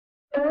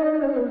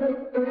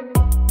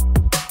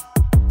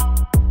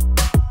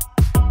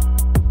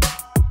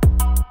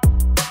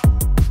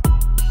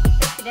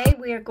Today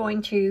we are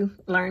going to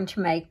learn to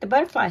make the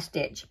butterfly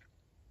stitch.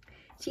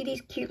 See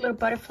these cute little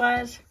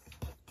butterflies?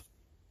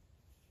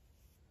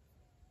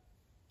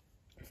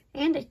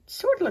 And they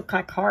sort of look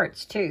like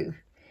hearts too.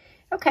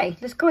 Okay,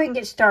 let's go ahead and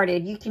get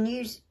started. You can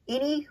use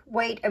any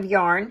weight of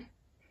yarn,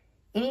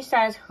 any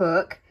size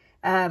hook.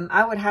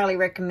 I would highly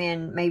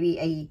recommend maybe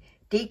a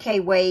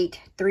DK weight,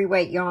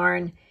 3-weight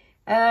yarn,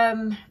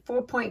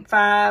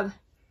 4.5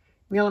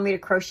 millimeter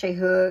crochet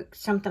hook,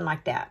 something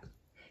like that.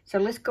 So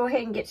let's go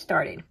ahead and get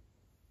started.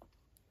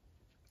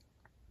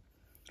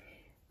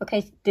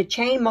 Okay, the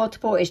chain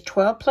multiple is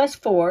 12 plus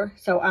 4,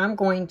 so I'm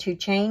going to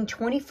chain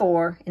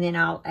 24 and then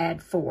I'll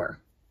add 4.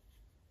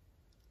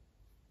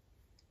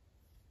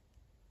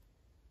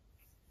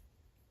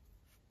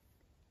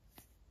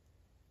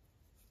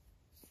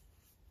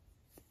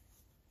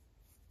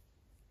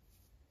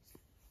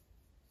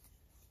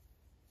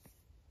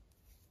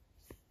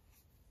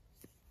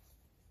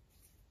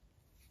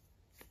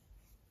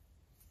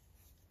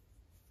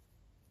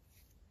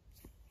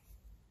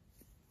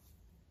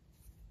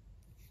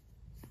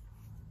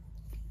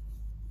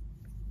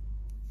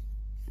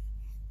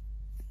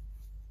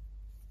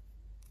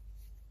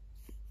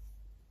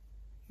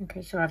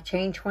 Okay, so I've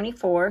chained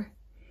 24,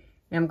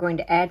 and I'm going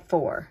to add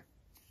 4.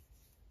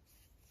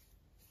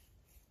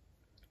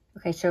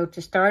 Okay, so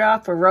to start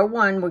off for row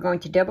 1, we're going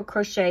to double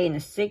crochet in the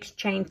 6th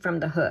chain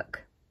from the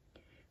hook.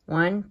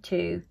 1,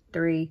 2,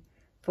 3,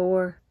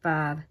 4,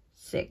 5,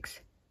 6.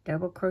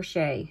 Double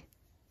crochet,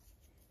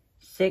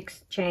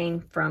 6th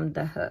chain from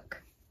the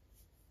hook.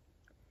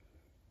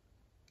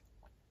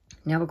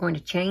 Now we're going to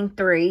chain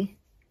 3.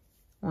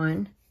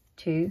 1,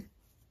 2,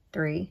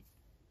 3.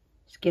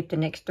 Skip the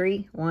next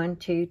 3, 1,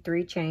 2,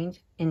 3 chains,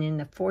 and in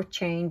the 4th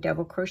chain,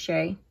 double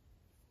crochet.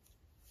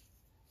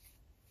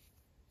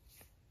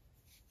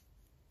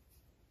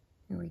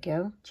 There we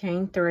go.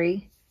 Chain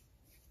 3,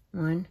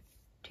 1,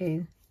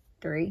 2,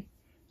 3.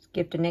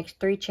 Skip the next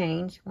 3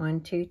 chains,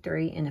 1, 2,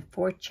 3, in the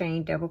 4th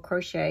chain, double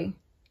crochet.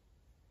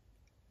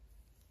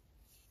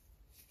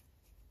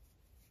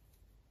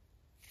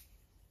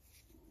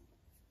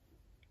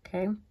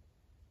 Okay.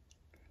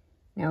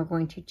 Now we're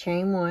going to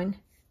chain 1.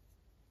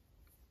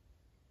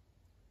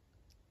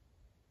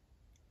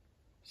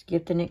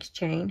 Skip the next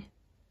chain,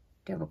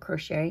 double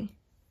crochet.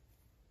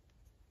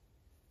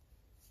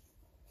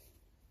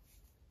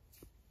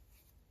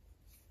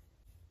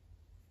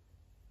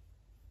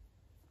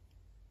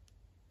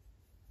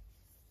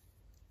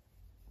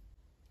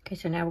 Okay,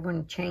 so now we're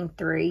going to chain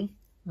 3.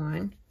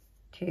 1,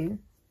 2,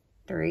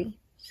 3.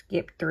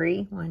 Skip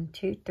 3. 1,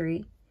 2,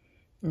 3.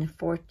 In the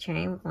 4th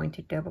chain, we're going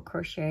to double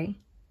crochet.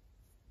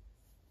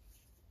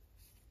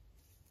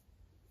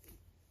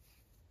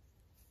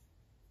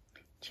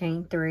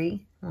 Chain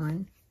 3,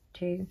 1,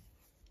 2,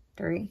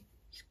 3,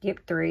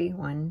 skip 3,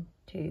 1,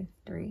 2,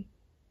 3.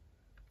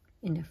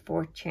 In the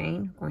 4th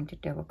chain, we're going to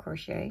double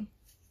crochet.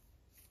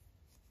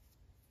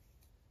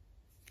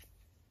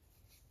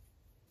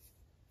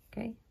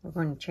 Okay, we're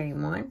going to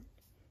chain 1,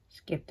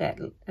 skip that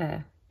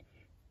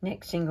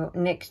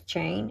next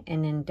chain,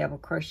 and then double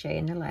crochet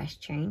in the last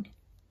chain.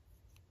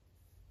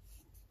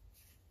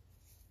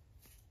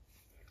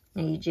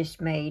 Now you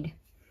just made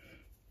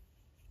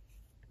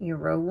your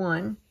row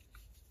 1.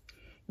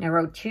 Now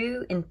row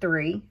 2 and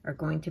 3 are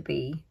going to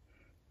be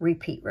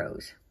repeat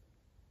rows.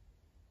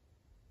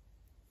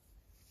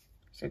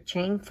 So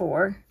chain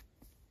 4,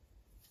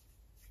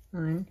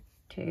 1,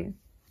 2,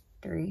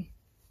 3,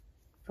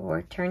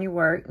 4. Turn your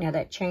work. Now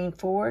that chain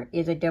 4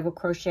 is a double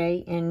crochet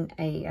in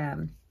a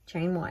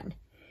chain 1.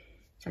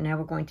 So now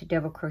we're going to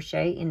double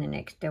crochet in the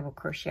next double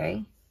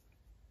crochet.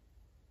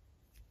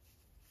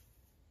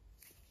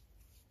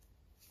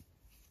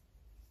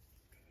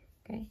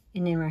 Okay,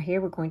 and then right here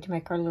we're going to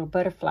make our little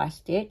butterfly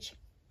stitch.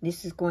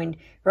 This is going,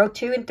 row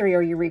 2 and 3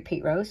 are your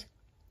repeat rows.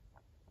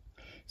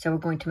 So we're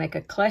going to make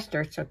a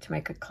cluster. So to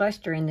make a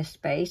cluster in this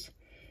space,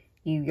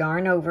 you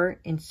yarn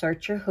over,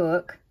 insert your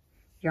hook,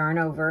 yarn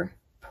over,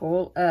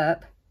 pull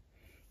up,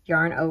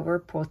 yarn over,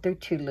 pull through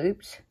 2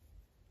 loops.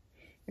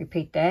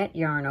 Repeat that,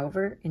 yarn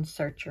over,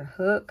 insert your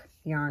hook,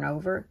 yarn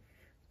over,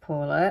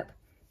 pull up,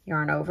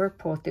 yarn over,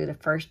 pull through the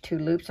first 2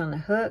 loops on the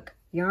hook,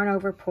 yarn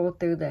over, pull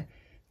through the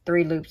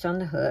 3 loops on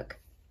the hook,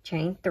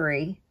 chain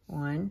 3,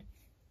 1,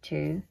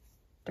 2,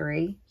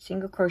 3,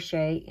 single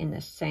crochet in the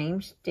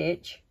same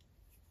stitch,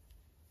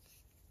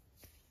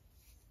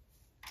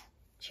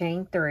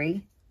 chain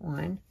 3,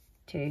 1,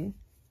 2,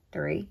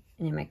 3,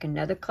 and then make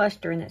another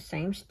cluster in that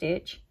same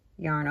stitch,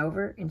 yarn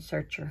over,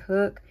 insert your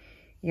hook,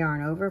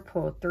 yarn over,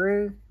 pull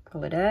through,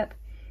 pull it up,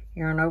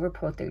 yarn over,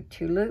 pull through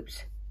 2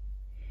 loops,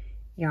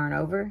 yarn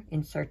over,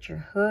 insert your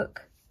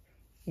hook,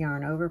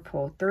 yarn over,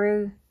 pull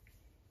through,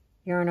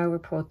 yarn over,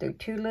 pull through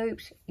 2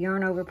 loops,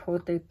 yarn over, pull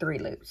through 3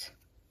 loops.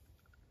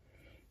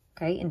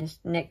 Okay, in this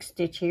next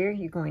stitch here,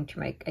 you're going to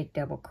make a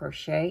double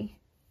crochet,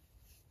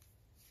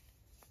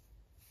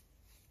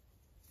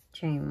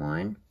 chain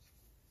 1,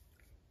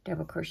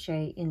 double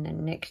crochet in the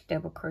next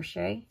double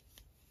crochet,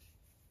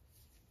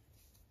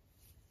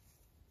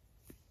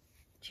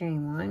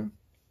 chain 1.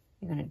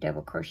 You're going to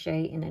double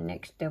crochet in the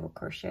next double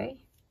crochet.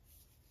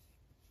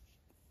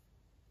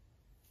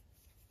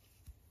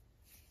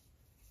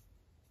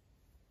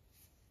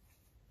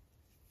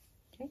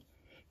 Okay.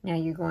 Now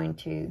you're going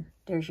to,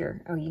 there's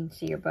your, oh, you can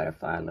see your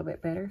butterfly a little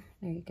bit better.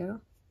 There you go.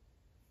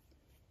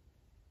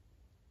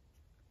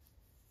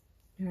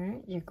 All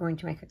right, you're going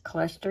to make a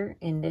cluster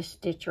in this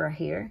stitch right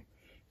here.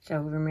 So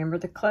remember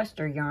the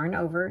cluster, yarn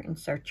over,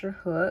 insert your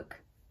hook,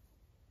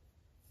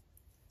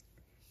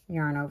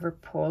 yarn over,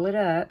 pull it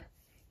up,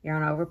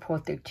 yarn over, pull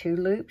through 2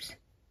 loops,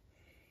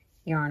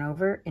 yarn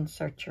over,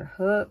 insert your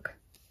hook,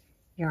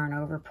 yarn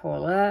over,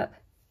 pull up,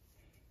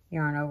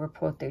 yarn over,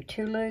 pull through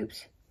 2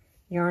 loops,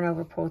 yarn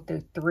over, pull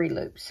through 3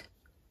 loops,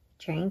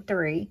 chain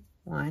 3,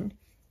 1,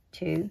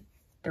 2,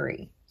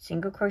 3,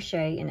 single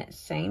crochet in that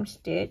same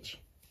stitch,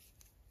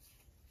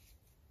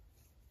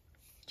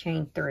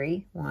 chain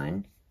 3,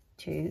 1,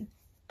 2,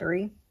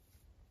 3.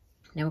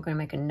 Now we're going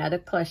to make another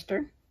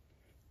cluster,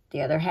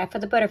 the other half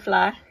of the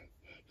butterfly,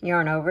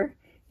 yarn over,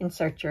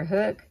 insert your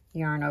hook,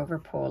 yarn over,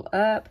 pull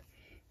up,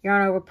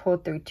 yarn over, pull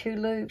through 2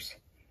 loops,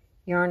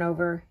 yarn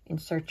over,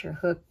 insert your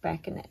hook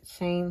back in that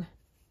same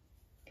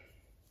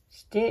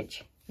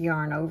stitch,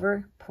 yarn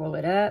over, pull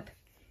it up,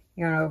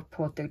 yarn over,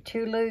 pull through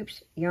 2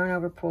 loops, yarn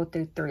over, pull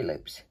through 3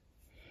 loops.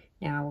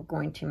 Now we're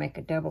going to make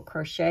a double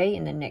crochet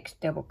in the next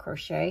double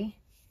crochet.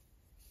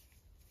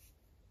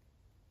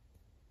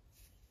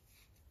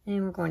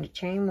 And we're going to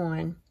chain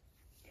 1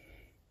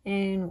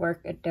 and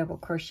work a double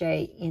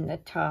crochet in the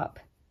top,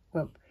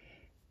 well,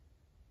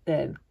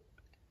 the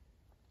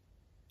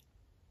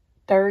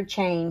 3rd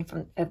chain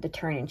of the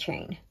turning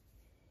chain.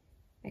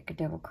 Make a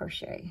double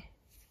crochet.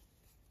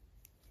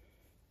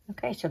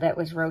 Okay, so that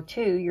was row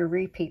 2, your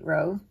repeat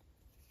row.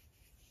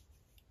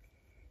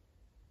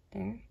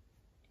 There.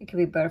 It could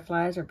be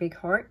butterflies or big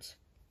hearts.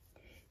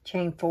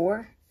 Chain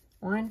 4,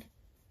 1,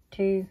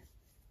 2,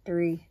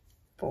 3,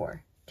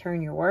 4.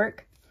 Turn your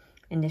work.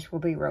 And this will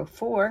be row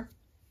 3,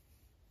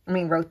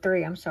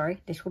 I'm sorry.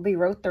 This will be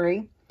row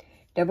 3.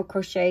 Double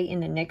crochet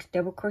in the next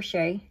double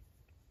crochet.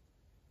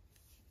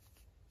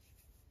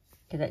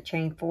 Because that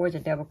chain 4 is a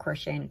double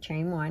crochet and a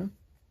chain 1.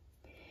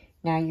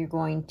 Now you're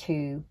going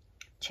to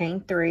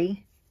chain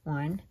 3,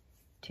 1,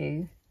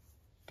 2,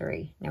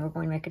 3. Now we're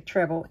going to make a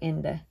treble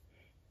in the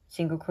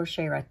single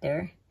crochet right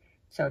there.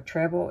 So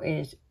treble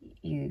is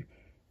you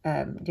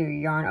do your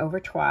yarn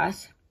over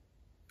twice.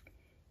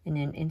 And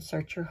then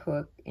insert your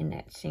hook in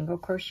that single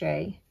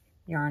crochet,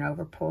 yarn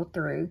over, pull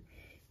through,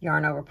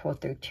 yarn over, pull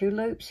through 2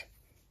 loops,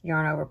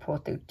 yarn over, pull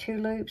through 2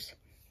 loops,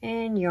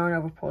 and yarn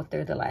over, pull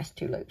through the last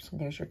 2 loops.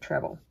 And there's your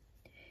treble.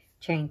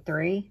 Chain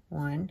 3,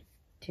 1,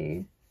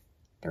 2,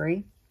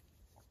 3.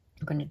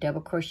 I'm going to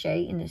double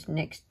crochet in this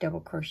next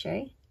double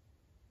crochet.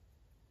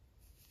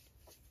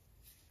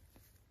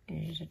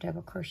 There's a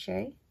double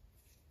crochet.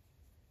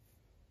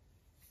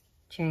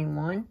 Chain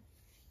 1,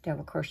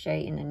 double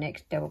crochet in the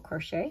next double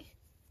crochet.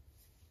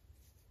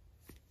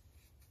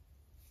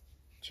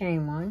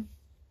 Chain 1,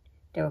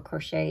 double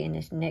crochet in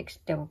this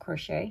next double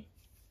crochet.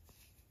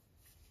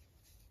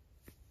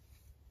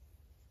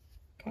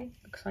 Okay,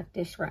 looks like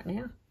this right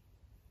now.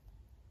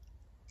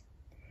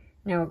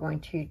 Now we're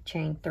going to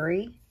chain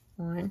 3,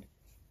 1,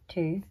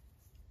 2,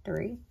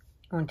 3.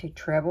 Going to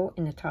treble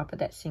in the top of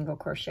that single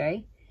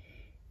crochet.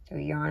 So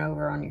yarn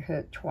over on your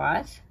hook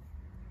twice.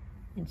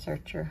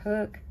 Insert your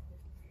hook,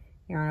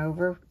 yarn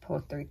over, pull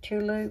through 2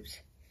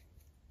 loops,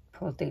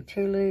 pull through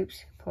 2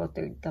 loops, pull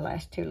through the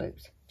last 2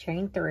 loops.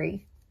 Chain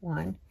 3,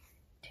 1,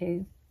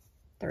 2,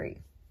 3.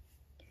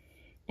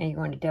 Now you're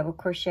going to double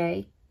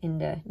crochet in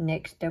the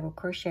next double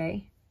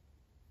crochet.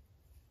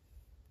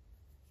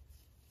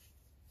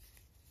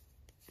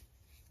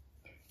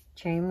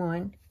 Chain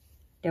 1,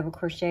 double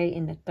crochet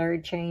in the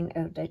 3rd chain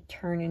of the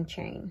turning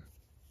chain.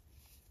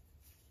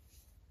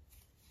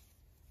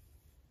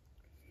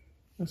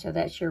 And so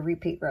that's your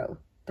repeat row.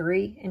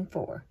 2 and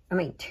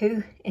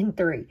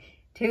 3.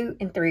 2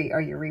 and 3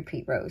 are your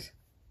repeat rows.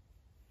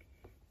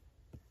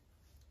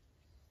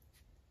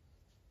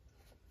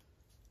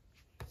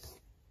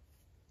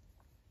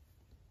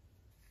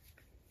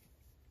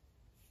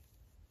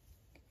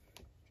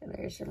 So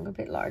there's a little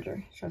bit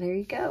larger. So there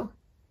you go.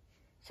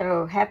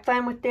 So have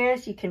fun with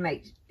this. You can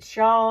make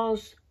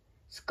shawls,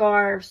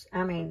 scarves.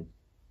 I mean,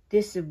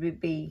 this would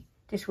be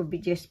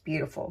just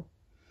beautiful.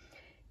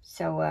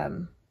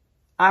 So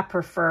I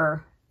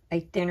prefer a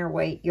thinner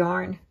weight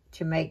yarn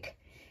to make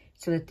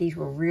so that these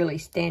will really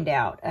stand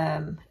out.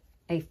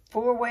 A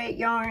 4-weight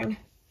yarn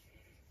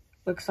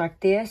looks like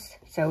this,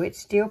 so it's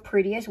still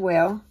pretty as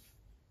well.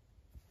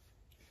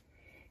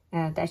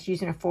 That's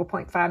using a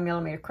 4.5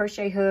 millimeter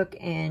crochet hook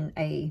and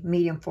a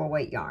medium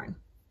 4-weight yarn.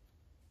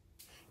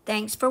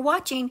 Thanks for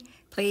watching.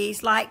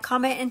 Please like,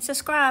 comment, and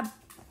subscribe.